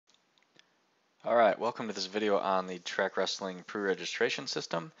Alright, welcome to this video on the Trackwrestling pre-registration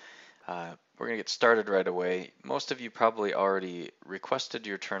system. We're going to get started right away. Most of you probably already requested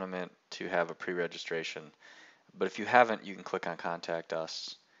your tournament to have a pre-registration, but if you haven't, you can click on Contact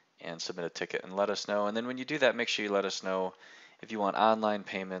Us and submit a ticket and let us know. And then when you do that, make sure you let us know if you want online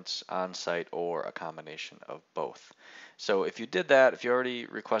payments, on-site, or a combination of both. So if you did that, if you already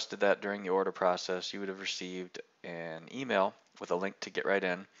requested that during the order process, you would have received an email with a link to get right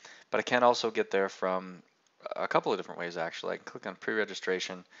in. But I can also get there from a couple of different ways actually. I can click on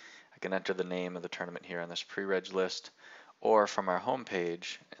pre-registration. I can enter the name of the tournament here on this pre-reg list, or from our home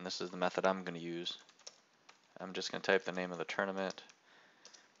page, and this is the method I'm going to use. I'm just going to type the name of the tournament,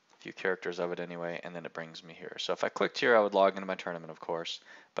 a few characters of it anyway, and then it brings me here. So if I clicked here, I would log into my tournament, of course,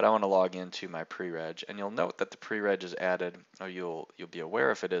 but I want to log into my pre-reg, and you'll note that the pre-reg is added, or you'll be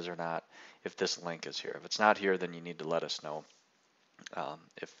aware if it is or not, if this link is here. If it's not here, then you need to let us know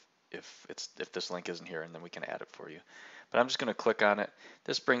if this link isn't here, and then we can add it for you. But I'm just going to click on it.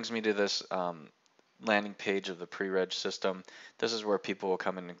 This brings me to this landing page of the pre-reg system. This is where people will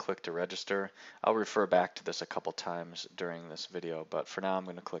come in and click to register. I'll refer back to this a couple times during this video, but for now I'm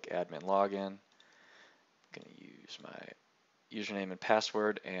going to click admin login. I'm going to use my username and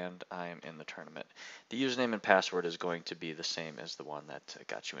password, and I am in the tournament. The username and password is going to be the same as the one that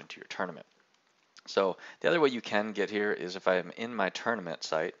got you into your tournament. So the other way you can get here is if I am in my tournament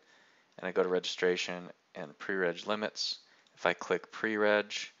site and I go to registration and pre-reg limits. If I click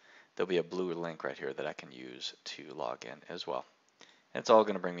pre-reg, there'll be a blue link right here that I can use to log in as well. And it's all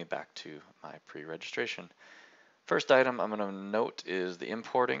going to bring me back to my pre-registration. First item I'm going to note is the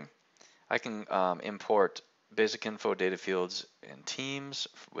importing. I can import basic info, data fields, and teams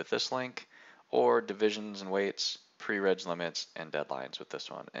with this link, or divisions and weights, pre-reg limits, and deadlines with this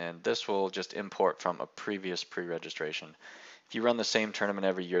one. And this will just import from a previous pre-registration. If you run the same tournament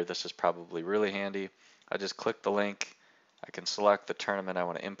every year, this is probably really handy. I just click the link, I can select the tournament I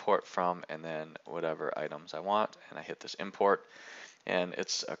want to import from, and then whatever items I want, and I hit this import. And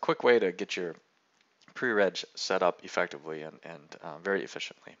it's a quick way to get your pre-reg set up effectively and very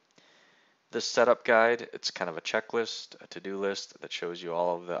efficiently. This setup guide, it's kind of a checklist, a to-do list that shows you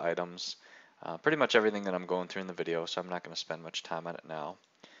all of the items, pretty much everything that I'm going through in the video, so I'm not going to spend much time on it now.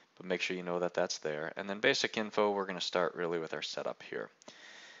 But make sure you know that that's there. And then basic info, we're going to start really with our setup here.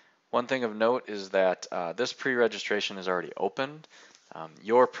 One thing of note is that this pre-registration is already opened.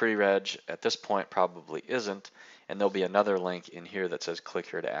 Your pre-reg at this point probably isn't, and there'll be another link in here that says click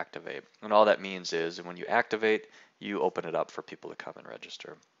here to activate. And all that means is when you activate, you open it up for people to come and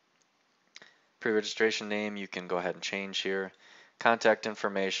register. Pre-registration name, you can go ahead and change here. Contact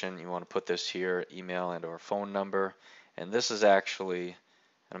information, you want to put this here, email and or phone number. And this is actually,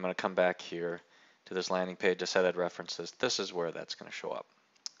 and I'm going to come back here to this landing page, I said I'd reference this. This is where that's going to show up.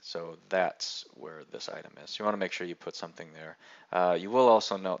 So that's where this item is. You want to make sure you put something there. You will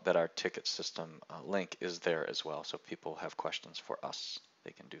also note that our ticket system link is there as well. So if people have questions for us,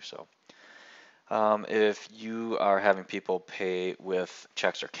 they can do so. If you are having people pay with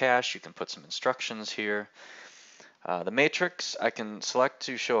checks or cash, you can put some instructions here. The matrix, I can select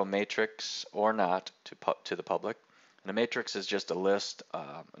to show a matrix or not to the public. And a matrix is just a list,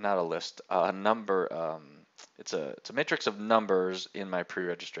 not a list, a number. It's a matrix of numbers in my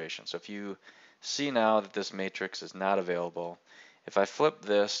pre-registration. So if you see now that this matrix is not available, if I flip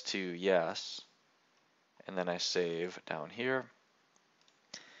this to yes, and then I save down here,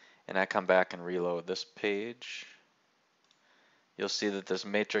 and I come back and reload this page, you'll see that this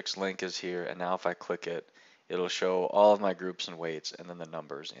matrix link is here, and now if I click it, it'll show all of my groups and weights and then the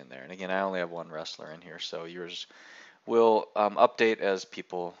numbers in there. And again, I only have one wrestler in here, so yours will update as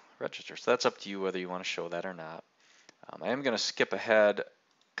people register. So that's up to you whether you want to show that or not. I am going to skip ahead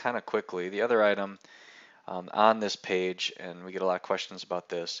kind of quickly. The other item on this page, and we get a lot of questions about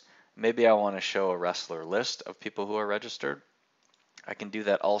this, maybe I want to show a wrestler list of people who are registered. I can do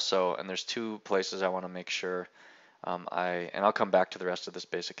that also, and there's two places I want to make sure and I'll come back to the rest of this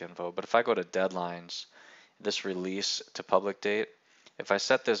basic info, but if I go to deadlines, this release to public date, if I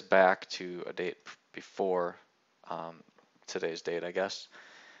set this back to a date before today's date, I guess,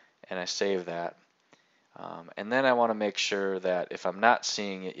 and I save that, and then I want to make sure that if I'm not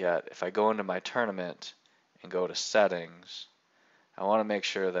seeing it yet, if I go into my tournament and go to settings, I want to make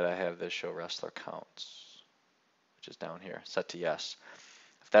sure that I have this show wrestler counts, which is down here, set to yes.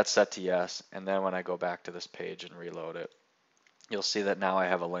 If that's set to yes, and then when I go back to this page and reload it, you'll see that now I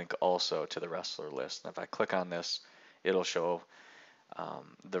have a link also to the wrestler list. And if I click on this, it'll show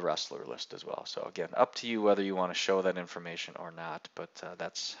the wrestler list as well. So again, up to you whether you want to show that information or not, but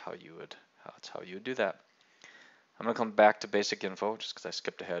that's how you would do that. I'm going to come back to basic info just because I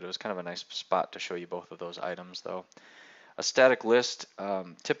skipped ahead. It was kind of a nice spot to show you both of those items though. A static list,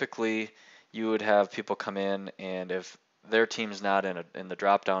 typically you would have people come in, and if their team's not in the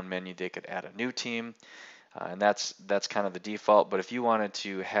drop-down menu, they could add a new team, and that's kind of the default. But if you wanted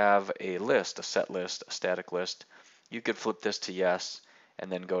to have a list, a set list, a static list, you could flip this to yes,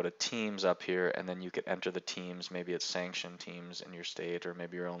 and then go to teams up here, and then you could enter the teams. Maybe it's sanctioned teams in your state, or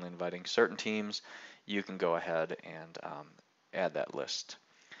maybe you're only inviting certain teams. You can go ahead and add that list.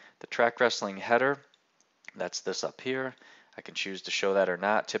 The track wrestling header, that's this up here. I can choose to show that or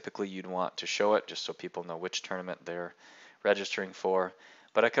not. Typically you'd want to show it just so people know which tournament they're registering for.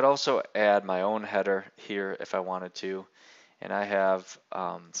 But I could also add my own header here if I wanted to. And I have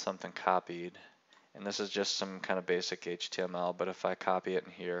something copied. And this is just some kind of basic HTML, but if I copy it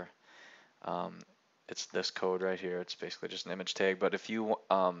in here, it's this code right here. It's basically just an image tag. But if you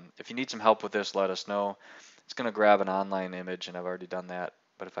need some help with this, let us know. It's going to grab an online image, and I've already done that.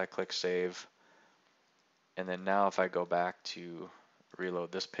 But if I click save, and then now if I go back to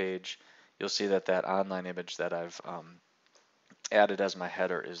reload this page, you'll see that that online image that I've added as my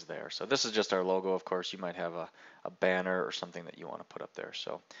header is there. So this is just our logo. Of course, you might have a banner or something that you want to put up there.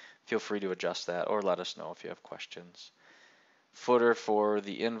 So feel free to adjust that or let us know if you have questions. Footer for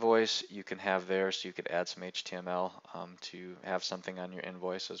the invoice you can have there, so you could add some HTML to have something on your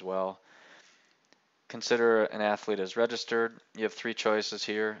invoice as well. Consider an athlete as registered. You have three choices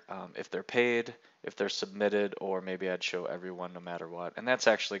here. If they're paid, if they're submitted, or maybe I'd show everyone no matter what. And that's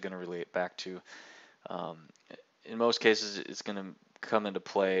actually going to relate back to, in most cases, it's going to come into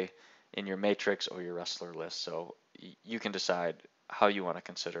play in your matrix or your wrestler list. So you can decide how you want to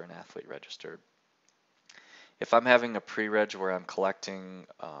consider an athlete registered. If I'm having a pre-reg where I'm collecting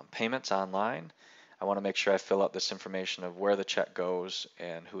payments online, I want to make sure I fill out this information of where the check goes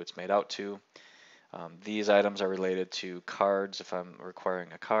and who it's made out to. These items are related to cards. If I'm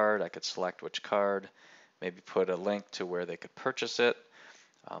requiring a card, I could select which card, maybe put a link to where they could purchase it.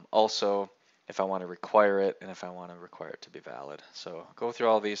 Also, if I want to require it and if I want to require it to be valid. So go through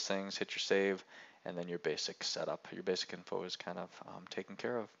all these things, hit your save, and then your basic setup. Your basic info is kind of taken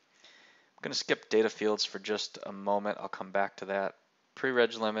care of. I'm going to skip data fields for just a moment. I'll come back to that.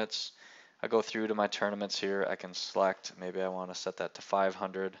 Pre-reg limits. I go through to my tournaments here. I can select, maybe I want to set that to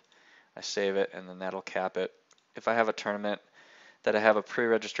 500. I save it, and then that'll cap it. If I have a tournament that I have a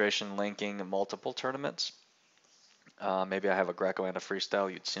pre-registration linking multiple tournaments, maybe I have a Greco and a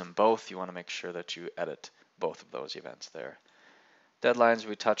freestyle, you'd see them both. You want to make sure that you edit both of those events there. Deadlines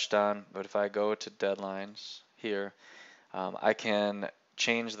we touched on, but if I go to deadlines here, I can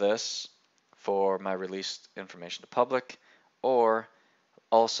change this for my released information to public, or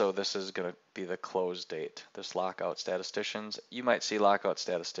also this is going to be the close date, this lockout statisticians. You might see lockout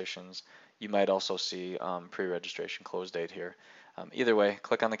statisticians. You might also see pre-registration close date here. Either way,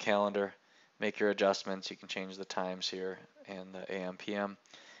 click on the calendar, make your adjustments. You can change the times here and the AM, PM,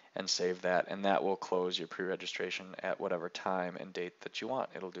 and save that, and that will close your pre-registration at whatever time and date that you want.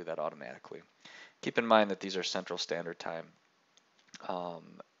 It'll do that automatically. Keep in mind that these are Central Standard Time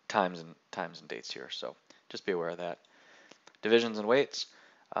times and dates here, so just be aware of that. Divisions and weights.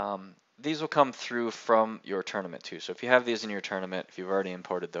 These will come through from your tournament too. So if you have these in your tournament, if you've already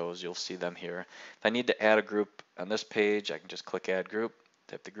imported those, you'll see them here. If I need to add a group on this page, I can just click Add Group,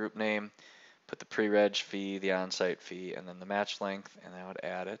 type the group name, put the pre-reg fee, the on-site fee, and then the match length, and I would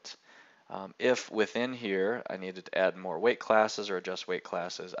add it. If within here I needed to add more weight classes or adjust weight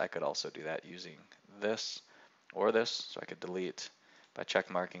classes, I could also do that using this or this, so I could delete by check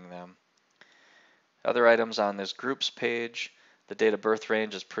marking them. Other items on this groups page, the date of birth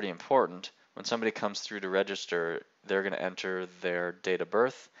range is pretty important. When somebody comes through to register, they're going to enter their date of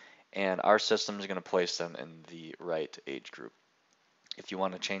birth, and our system is going to place them in the right age group. If you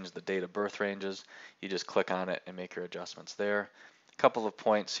want to change the date of birth ranges, you just click on it and make your adjustments there. A couple of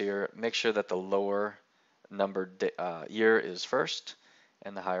points here. Make sure that the lower numbered year is first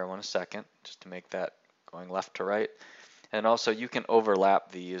and the higher one is second, just to make that going left to right. And also you can overlap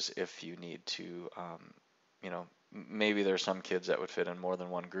these if you need to, maybe there's some kids that would fit in more than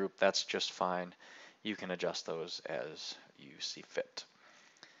one group. That's just fine. You can adjust those as you see fit.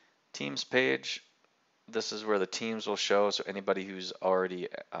 Teams page, this is where the teams will show. So anybody who's already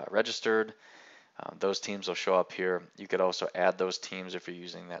registered, those teams will show up here. You could also add those teams if you're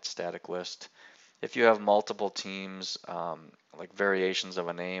using that static list. If you have multiple teams, like variations of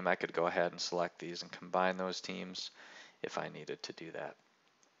a name, I could go ahead and select these and combine those teams if I needed to do that.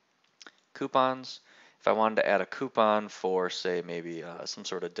 Coupons, if I wanted to add a coupon for, say, maybe some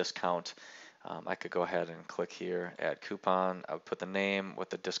sort of discount, I could go ahead and click here, add coupon. I would put the name,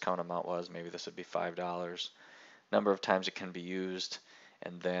 what the discount amount was. Maybe this would be $5. number of times it can be used,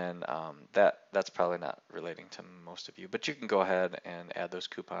 and then that's probably not relating to most of you, but you can go ahead and add those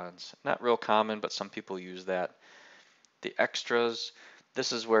coupons. Not real common, but some people use that. The extras,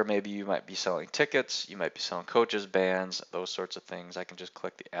 this is where maybe you might be selling tickets, you might be selling coaches, bands, those sorts of things. I can just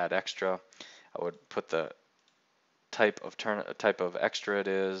click the add extra. I would put the type of extra it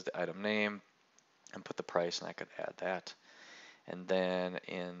is, the item name, and put the price, and I could add that. And then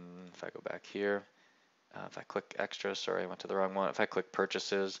if I go back here, if I click extra, sorry, I went to the wrong one. If I click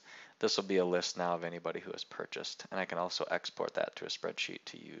purchases, this will be a list now of anybody who has purchased, and I can also export that to a spreadsheet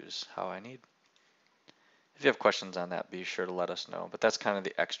to use how I need. If you have questions on that, be sure to let us know. But that's kind of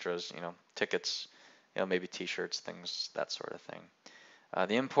the extras, tickets, maybe t-shirts, things, that sort of thing.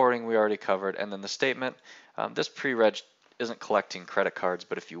 The importing we already covered, and then the statement. This pre-reg isn't collecting credit cards,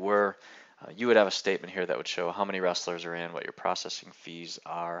 but if you were, you would have a statement here that would show how many wrestlers are in, what your processing fees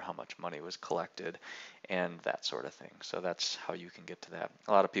are, how much money was collected, and that sort of thing. So that's how you can get to that.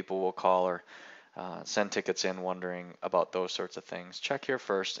 A lot of people will call or send tickets in wondering about those sorts of things. Check here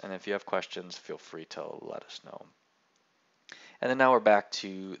first, and if you have questions, feel free to let us know. And then now we're back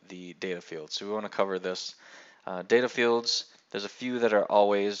to the data fields. So we want to cover this. Data fields, there's a few that are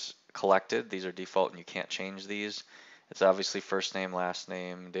always collected. These are default and you can't change these. It's obviously first name, last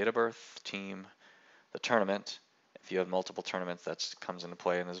name, date of birth, team, the tournament. If you have multiple tournaments, that comes into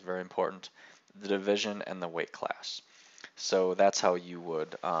play and is very important. The division and the weight class. So that's how you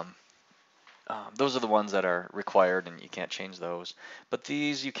would, those are the ones that are required and you can't change those. But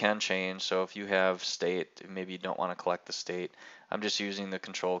these you can change. So if you have state, maybe you don't want to collect the state, I'm just using the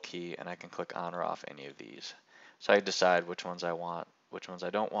control key and I can click on or off any of these. So I decide which ones I want, which ones I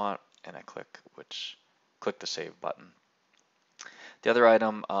don't want, and I click the save button. The other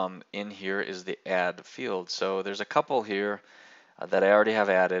item in here is the add field. So there's a couple here that I already have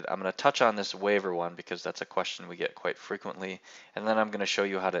added. I'm going to touch on this waiver one because that's a question we get quite frequently, and then I'm going to show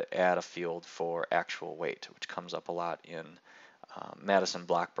you how to add a field for actual weight, which comes up a lot in Madison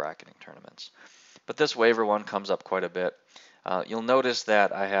block bracketing tournaments. But this waiver one comes up quite a bit. You'll notice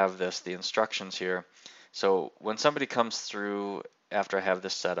that I have the instructions here. So when somebody comes through after I have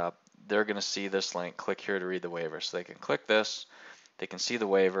this set up, they're going to see this link, click here to read the waiver. So they can click this. They can see the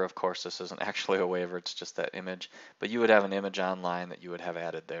waiver. Of course, this isn't actually a waiver, it's just that image. But you would have an image online that you would have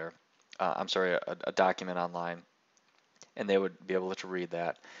added there. I'm sorry, a document online. And they would be able to read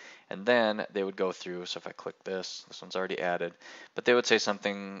that. And then they would go through, so if I click this one's already added. But they would say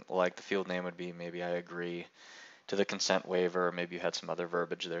something like the field name would be maybe I agree to the consent waiver, or maybe you had some other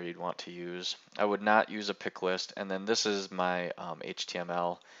verbiage there you'd want to use. I would not use a pick list. And then this is my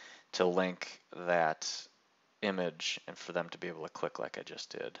HTML to link that image and for them to be able to click like I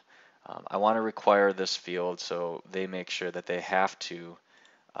just did. I want to require this field so they make sure that they have to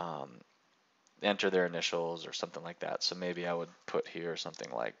enter their initials or something like that. So maybe I would put here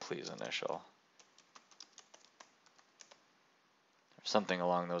something like please initial. Something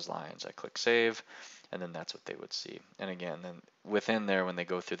along those lines. I click save, and then that's what they would see. And again, then within there, when they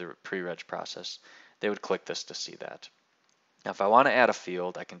go through the pre-reg process, they would click this to see that. Now, if I want to add a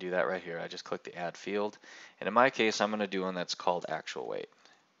field, I can do that right here. I just click the add field. And in my case, I'm going to do one that's called actual weight.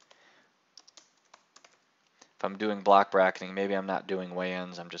 If I'm doing block bracketing, maybe I'm not doing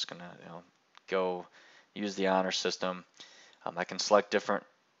weigh-ins. I'm just going to go use the honor system. I can select different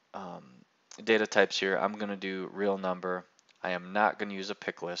data types here. I'm going to do real number. I am not going to use a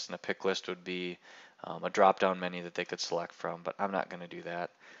pick list, and a pick list would be a drop-down menu that they could select from, but I'm not going to do that.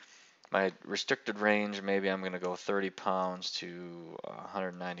 My restricted range, maybe I'm going to go 30 pounds to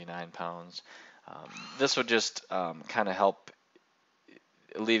 199 pounds. This would just kind of help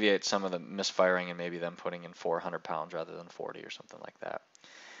alleviate some of the misfiring and maybe them putting in 400 pounds rather than 40 or something like that.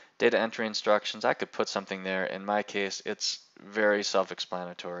 Data entry instructions, I could put something there. In my case, it's very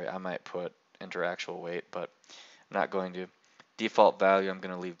self-explanatory. I might put enter actual weight, but I'm not going to. Default value, I'm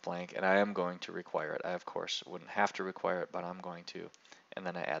going to leave blank, and I am going to require it. I, of course, wouldn't have to require it, but I'm going to. And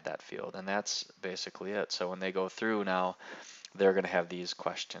then I add that field, and that's basically it. So when they go through now, they're going to have these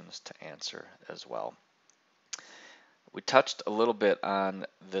questions to answer as well. We touched a little bit on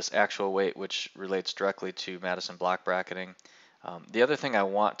this actual weight, which relates directly to Madison block bracketing. The other thing I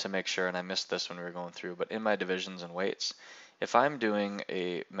want to make sure, and I missed this when we were going through, but in my divisions and weights, if I'm doing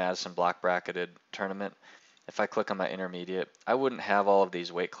a Madison block bracketed tournament, if I click on my intermediate, I wouldn't have all of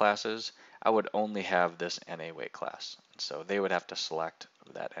these weight classes. I would only have this NA weight class. So they would have to select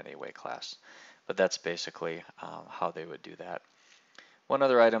that NA weight class. But that's basically how they would do that. One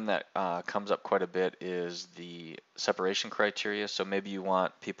other item that comes up quite a bit is the separation criteria. So maybe you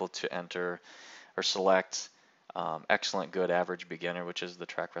want people to enter or select excellent, good, average, beginner, which is the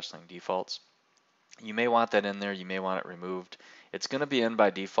track wrestling defaults. You may want that in there, you may want it removed. It's going to be in by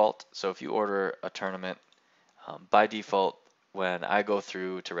default, so if you order a tournament, by default, when I go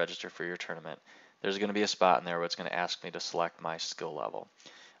through to register for your tournament, there's going to be a spot in there where it's going to ask me to select my skill level.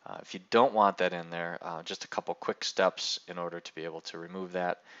 If you don't want that in there, just a couple quick steps in order to be able to remove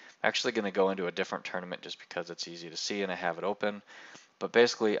that. I'm actually going to go into a different tournament just because it's easy to see and I have it open. But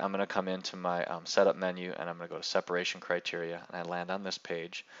basically, I'm going to come into my setup menu and I'm going to go to separation criteria and I land on this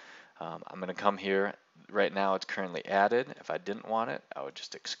page. I'm going to come here. Right now it's currently added. If I didn't want it, I would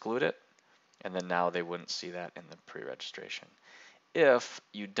just exclude it. And then now they wouldn't see that in the pre-registration. If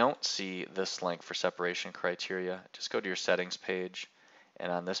you don't see this link for separation criteria, just go to your settings page.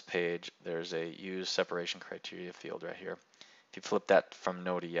 And on this page, there's a use separation criteria field right here. If you flip that from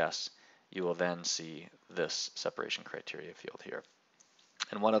no to yes, you will then see this separation criteria field here.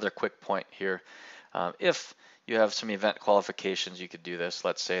 And one other quick point here, if you have some event qualifications, you could do this.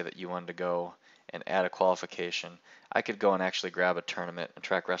 Let's say that you wanted to go and add a qualification. I could go and actually grab a tournament, and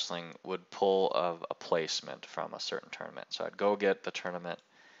Track Wrestling would pull a placement from a certain tournament. So I'd go get the tournament.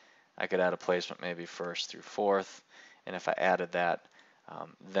 I could add a placement maybe 1st through 4th, and if I added that,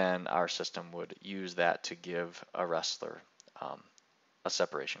 then our system would use that to give a wrestler a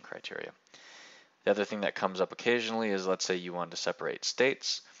separation criteria. The other thing that comes up occasionally is, let's say you wanted to separate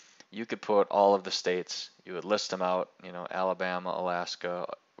states. You could put all of the states, you would list them out, Alabama, Alaska,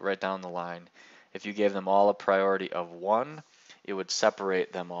 right down the line. If you gave them all a priority of 1, it would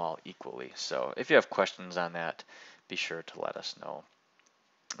separate them all equally. So if you have questions on that, be sure to let us know.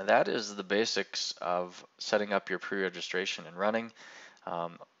 That is the basics of setting up your pre-registration and running.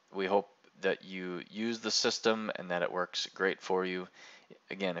 We hope that you use the system and that it works great for you.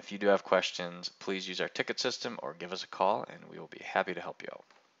 Again, if you do have questions, please use our ticket system or give us a call and we will be happy to help you out.